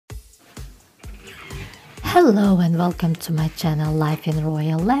Hello and welcome to my channel Life in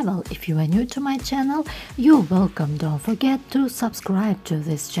Royal Level. If you are new to my channel, you're welcome. Don't forget to subscribe to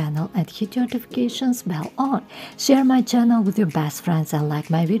this channel and hit your notifications bell on. Share my channel with your best friends and like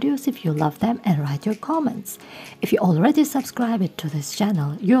my videos if you love them and write your comments. If you already subscribed to this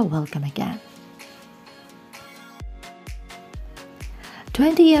channel, you're welcome again.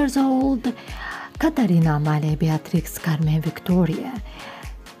 20 years old, Katarina Amalia Beatrix Carmen Victoria,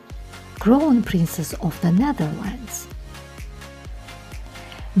 Crown Princess of the Netherlands,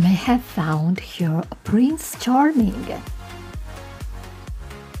 may have found her Prince charming.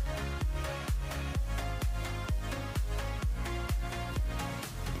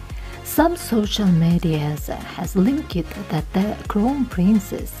 Some social media has linked that the Crown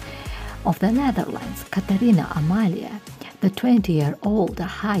Princess of the Netherlands, Katarina Amalia, the 20-year-old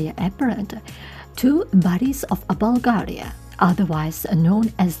heir apparent to Boris of Bulgaria, otherwise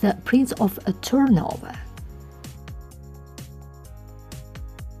known as the Prince of Turnovo.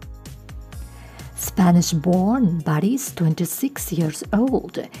 Spanish-born Boris, 26 years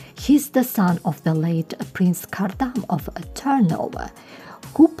old, he's the son of the late Prince Kardam of Turnovo,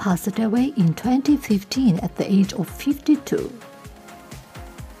 who passed away in 2015 at the age of 52.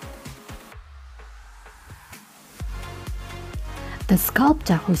 The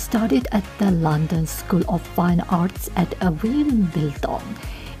sculptor, who studied at the London School of Fine Arts at Wimbledon,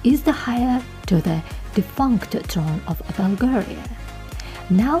 is the heir to the defunct throne of Bulgaria.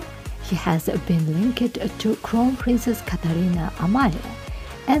 Now he has been linked to Crown Princess Katarina Amalia,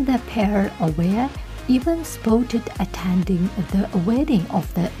 and the pair were even spotted attending the wedding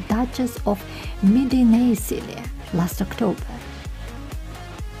of the Duchess of Medinaceli last October.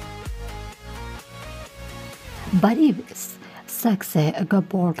 Boris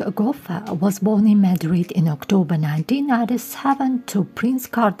Saxe-Coburg-Gotha was born in Madrid in October 1997 to Prince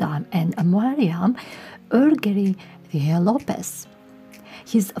Kardam and Maria Urgeri Lopez.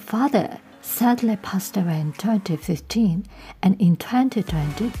 His father sadly passed away in 2015, and in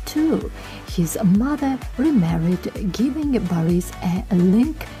 2022 his mother remarried, giving Boris a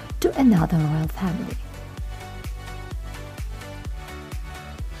link to another royal family.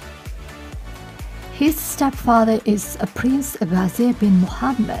 His stepfather is Prince Ghazi bin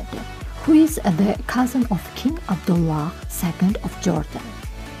Mohammed, who is the cousin of King Abdullah II of Jordan.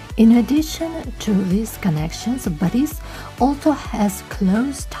 In addition to these connections, Boris also has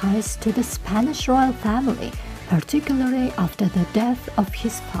close ties to the Spanish royal family, particularly after the death of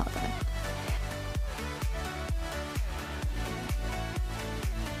his father.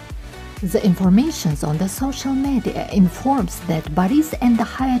 The information on the social media informs that Boris and the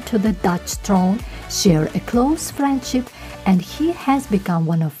heir to the Dutch throne share a close friendship, and he has become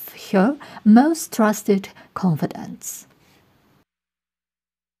one of her most trusted confidants.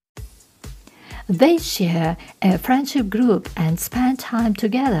 They share a friendship group and spend time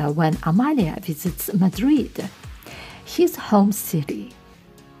together when Amalia visits Madrid, his home city.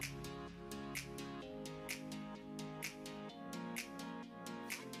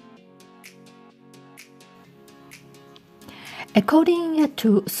 According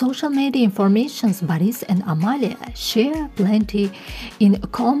to social media information, Boris and Amalia share plenty in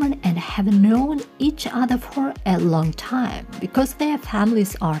common and have known each other for a long time because their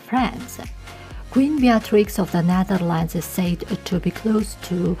families are friends. Queen Beatrix of the Netherlands is said to be close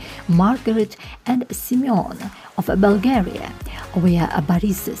to Margaret and Simeon of Bulgaria, where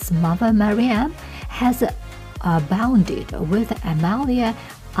Boris's mother Maria has bonded with Amalia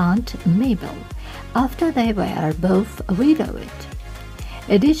Aunt Mabel after they were both widowed.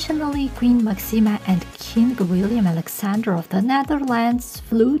 Additionally, Queen Maxima and King William Alexander of the Netherlands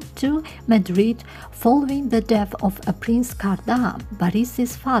flew to Madrid following the death of Prince Kardam,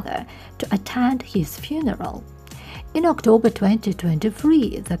 Boris's father, to attend his funeral. In October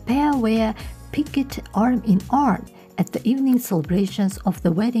 2023, the pair were picked arm in arm at the evening celebrations of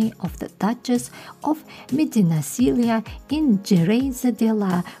the wedding of the Duchess of Medinaceli in Jerez de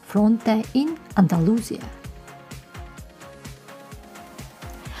la Fronte in Andalusia.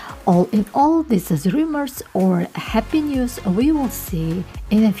 All in all, this is rumors or happy news we will see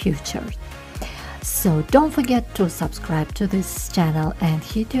in the future. So don't forget to subscribe to this channel and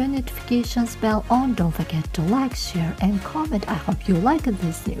hit your notifications bell on. Don't forget to like, share and comment. I hope you liked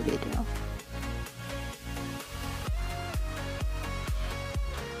this new video.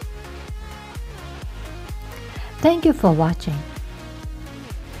 Thank you for watching.